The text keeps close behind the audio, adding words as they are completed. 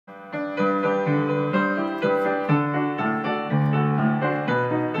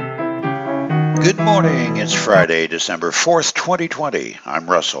Good morning. It's Friday, December 4th, 2020. I'm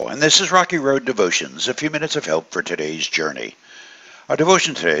Russell, and this is Rocky Road Devotions, a few minutes of help for today's journey. Our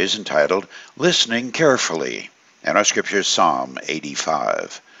devotion today is entitled Listening Carefully, and our scripture is Psalm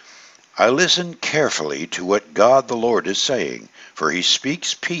 85. I listen carefully to what God the Lord is saying, for he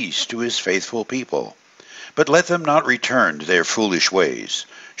speaks peace to his faithful people. But let them not return to their foolish ways.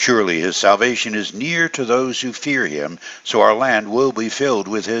 Surely his salvation is near to those who fear him, so our land will be filled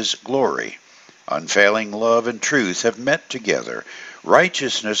with his glory. Unfailing love and truth have met together.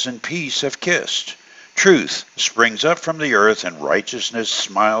 Righteousness and peace have kissed. Truth springs up from the earth, and righteousness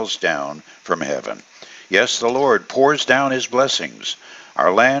smiles down from heaven. Yes, the Lord pours down his blessings.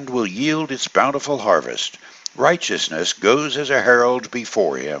 Our land will yield its bountiful harvest. Righteousness goes as a herald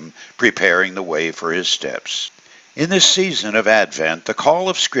before him, preparing the way for his steps. In this season of Advent, the call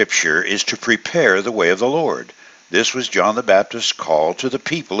of Scripture is to prepare the way of the Lord. This was John the Baptist's call to the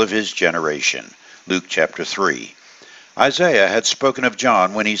people of his generation. Luke chapter 3. Isaiah had spoken of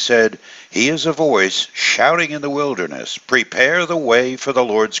John when he said, "He is a voice shouting in the wilderness, prepare the way for the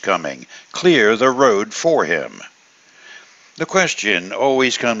Lord's coming, clear the road for him." The question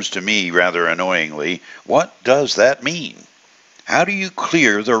always comes to me rather annoyingly, what does that mean? How do you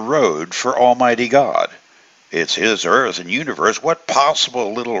clear the road for Almighty God? It's his earth and universe. What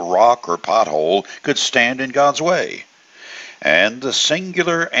possible little rock or pothole could stand in God's way? And the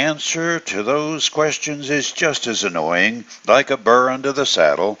singular answer to those questions is just as annoying, like a burr under the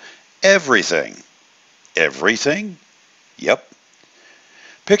saddle. Everything. Everything? Yep.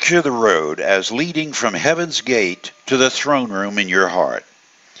 Picture the road as leading from heaven's gate to the throne room in your heart.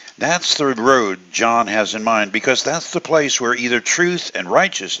 That's the road John has in mind, because that's the place where either truth and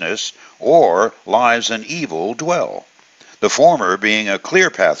righteousness or lies and evil dwell. The former being a clear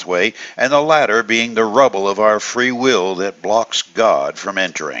pathway, and the latter being the rubble of our free will that blocks God from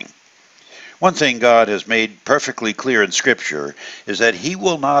entering. One thing God has made perfectly clear in Scripture is that he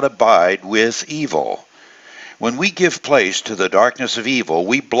will not abide with evil. When we give place to the darkness of evil,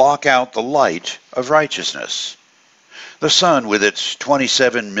 we block out the light of righteousness. The sun, with its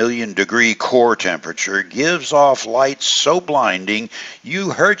 27 million degree core temperature, gives off light so blinding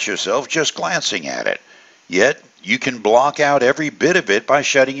you hurt yourself just glancing at it. Yet, you can block out every bit of it by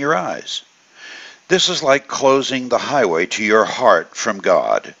shutting your eyes. This is like closing the highway to your heart from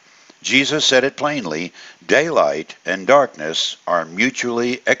God. Jesus said it plainly, daylight and darkness are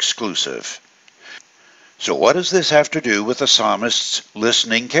mutually exclusive. So what does this have to do with the psalmist's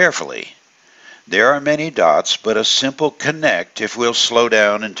listening carefully? There are many dots, but a simple connect if we'll slow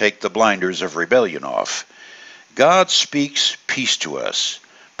down and take the blinders of rebellion off. God speaks peace to us,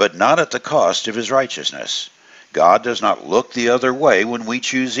 but not at the cost of his righteousness. God does not look the other way when we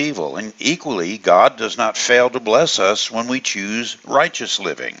choose evil, and equally, God does not fail to bless us when we choose righteous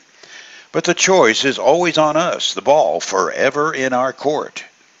living. But the choice is always on us, the ball forever in our court.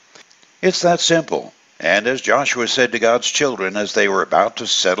 It's that simple. And as Joshua said to God's children as they were about to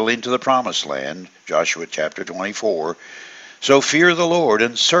settle into the promised land, Joshua chapter 24, so fear the Lord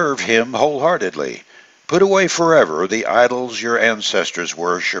and serve him wholeheartedly. Put away forever the idols your ancestors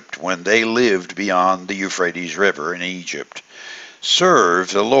worshipped when they lived beyond the Euphrates River in Egypt.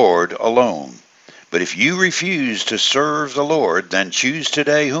 Serve the Lord alone. But if you refuse to serve the Lord, then choose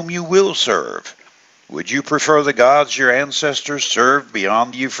today whom you will serve. Would you prefer the gods your ancestors served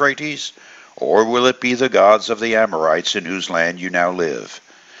beyond the Euphrates? Or will it be the gods of the Amorites in whose land you now live?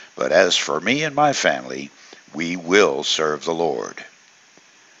 But as for me and my family, we will serve the Lord.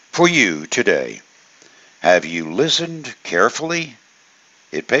 For you today, have you listened carefully?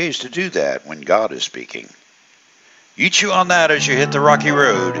 It pays to do that when God is speaking. You chew on that as you hit the rocky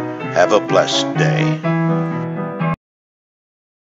road. Have a blessed day.